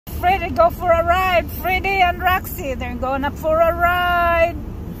Freddie, go for a ride. Freddie and Roxy, they're going up for a ride.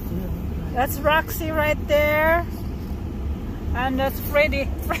 That's Roxy right there. And that's Freddie.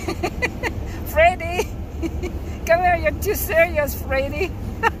 Freddie. Come here, you're too serious, Freddie.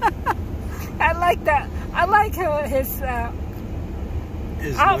 I like that. I like his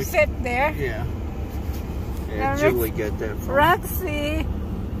outfit look, there. Yeah. Yeah, Julie got that from Roxy,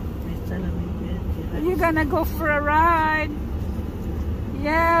 you're gonna go for a ride.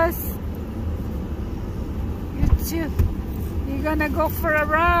 Yes. You too. You're gonna go for a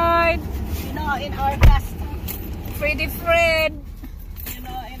ride. You know, in our custom. Freddy Fred. You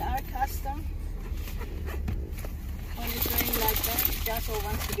know, in our custom. When you're doing like that, Joshua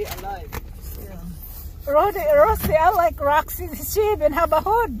wants to be alive. Yeah. Rosie, I like Roxy. She even have a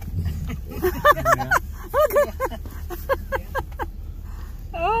hood.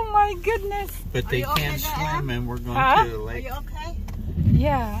 Oh my goodness. But they can't swim and we're going to the lake. Are you okay?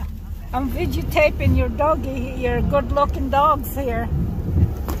 Yeah. I'm videotaping your doggy, your good looking dogs here.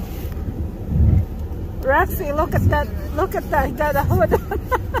 Roxy, look at that. Look at that. He got a hood.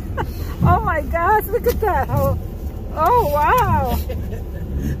 Oh my gosh, look at that. Oh wow.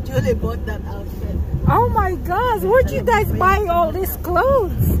 Julie bought that outfit. Oh my gosh, where'd you guys buy all these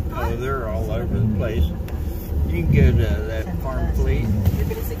clothes? Oh, they're all over the place. You can go to that Farm Fleet.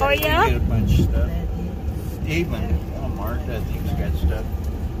 Oh yeah? You can get a bunch of stuff. Even Walmart, I think's got stuff.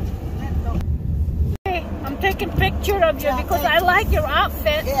 Hey, I'm taking a picture of you because I like your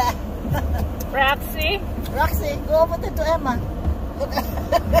outfit. Yeah. Roxy. Roxy, go over there to Emma.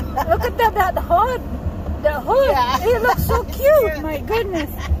 Look at that hood. The hood. Yeah. It looks so cute. My goodness.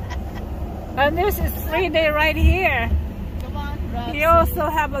 And this is Friday right here. Come on, Roxy. You also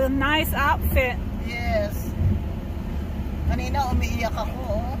have a nice outfit. Yes. Kanina umiiyak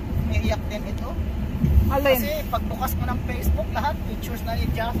ako. Umiiyak din ito. Alin? Kasi pagbukas ko ng Facebook, lahat pictures na ni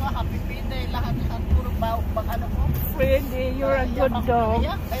Jaffa, happy birthday, lahat puro bag ano ko. Friday, you're a good dog.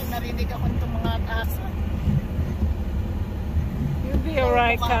 Kaya narinig ako itong mga asa. You'll be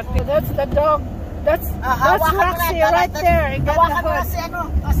alright, Kathy. That's the dog. That's Roxy right there. You got the hood. Kasi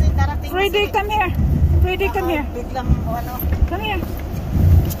ano, kasi darating Friday, come here. Friday, come here. Biglang ano. Come here.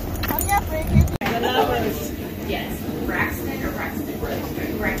 Come here, Friday. Yes, Braxton or Braxton.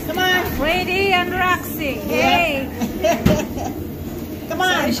 Come on. Friday and Roxy. Hey. Come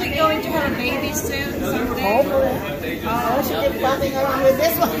on. Is she going to have a baby soon? Someday? Oh, she keep fucking around with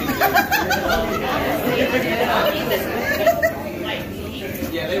this one.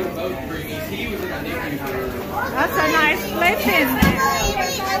 Yeah, they were both preemies. He was in a NICU for... That's a nice flipping.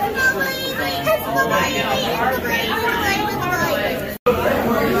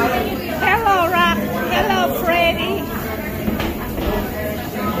 Hello, Rock. Hello, Freddy.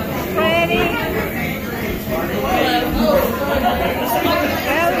 Freddy.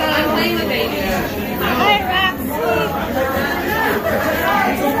 Hello. Hi, Roxy.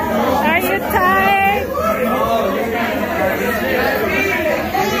 Are you tired?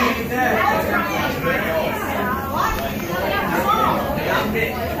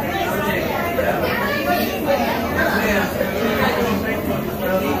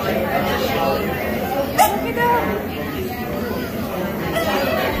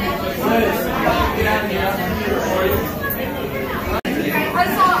 I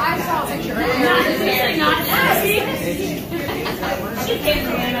saw a picture. Not she came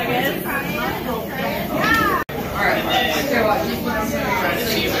in, I guess. All right. It's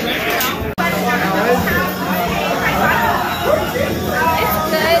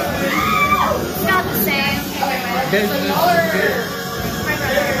good. It's not the same.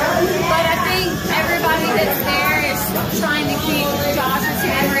 But I think everybody that's there is trying to keep Josh's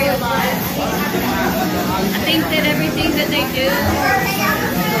memory alive. I think that everything that they do,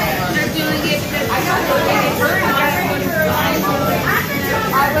 they're doing it because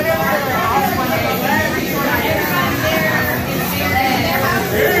I would have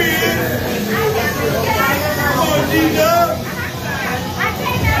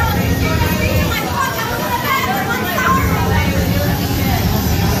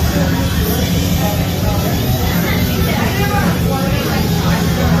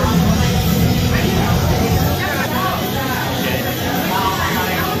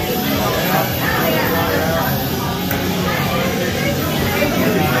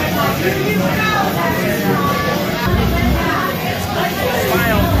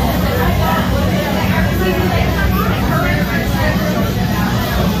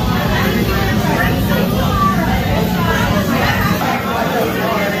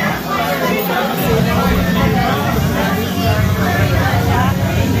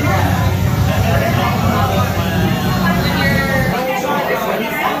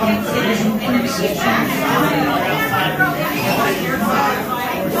She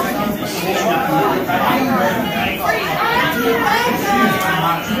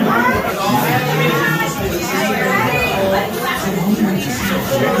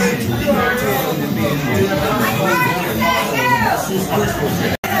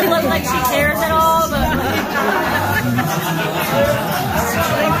looks like she cares at all, but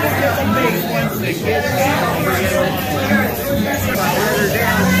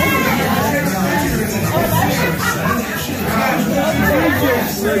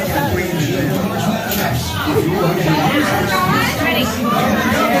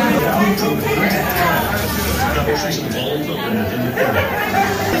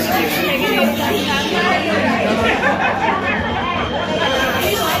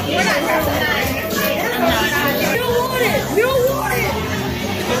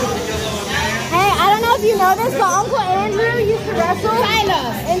If you know this, but Uncle Andrew used to wrestle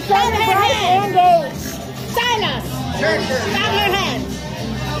in front of Bright and Gage. Silence! Stop your hand!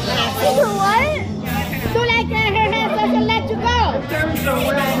 What? So like her hand doesn't let you go.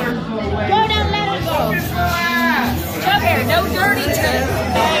 Don't let her go. Come here, no dirty trick.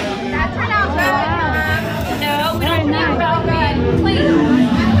 No, we don't care about that. Please.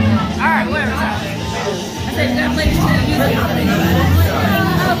 Alright, where is that? I said, that lady's going to use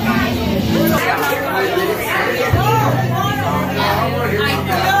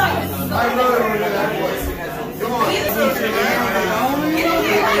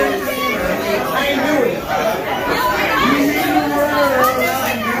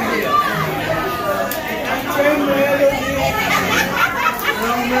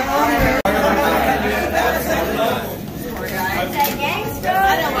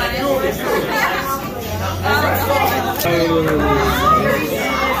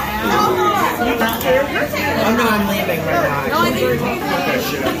I'm not leaving right now. No, I think you're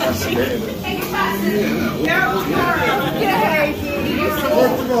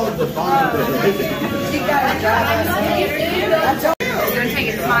gonna take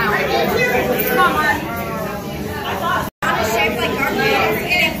a smile. Come on, Mark. I'm shaped like Darth Vader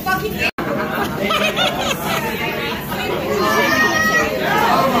and it fucking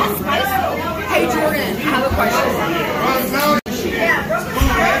Hey Jordan, I have a question.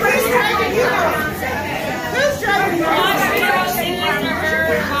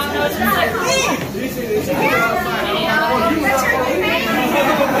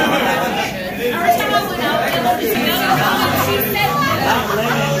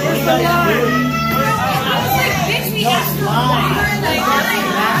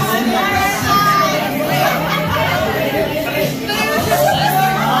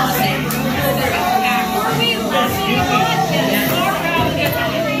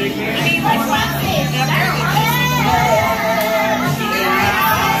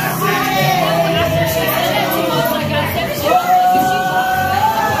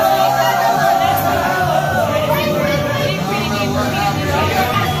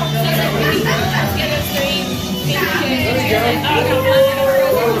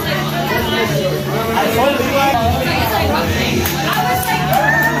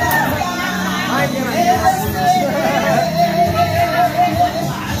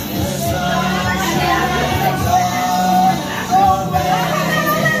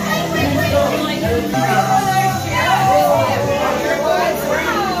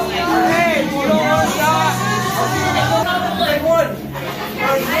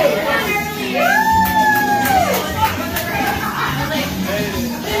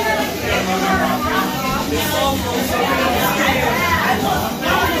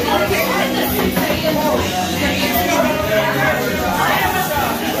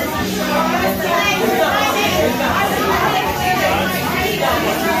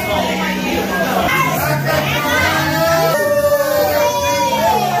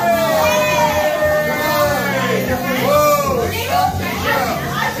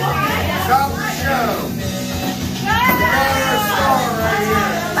 Stop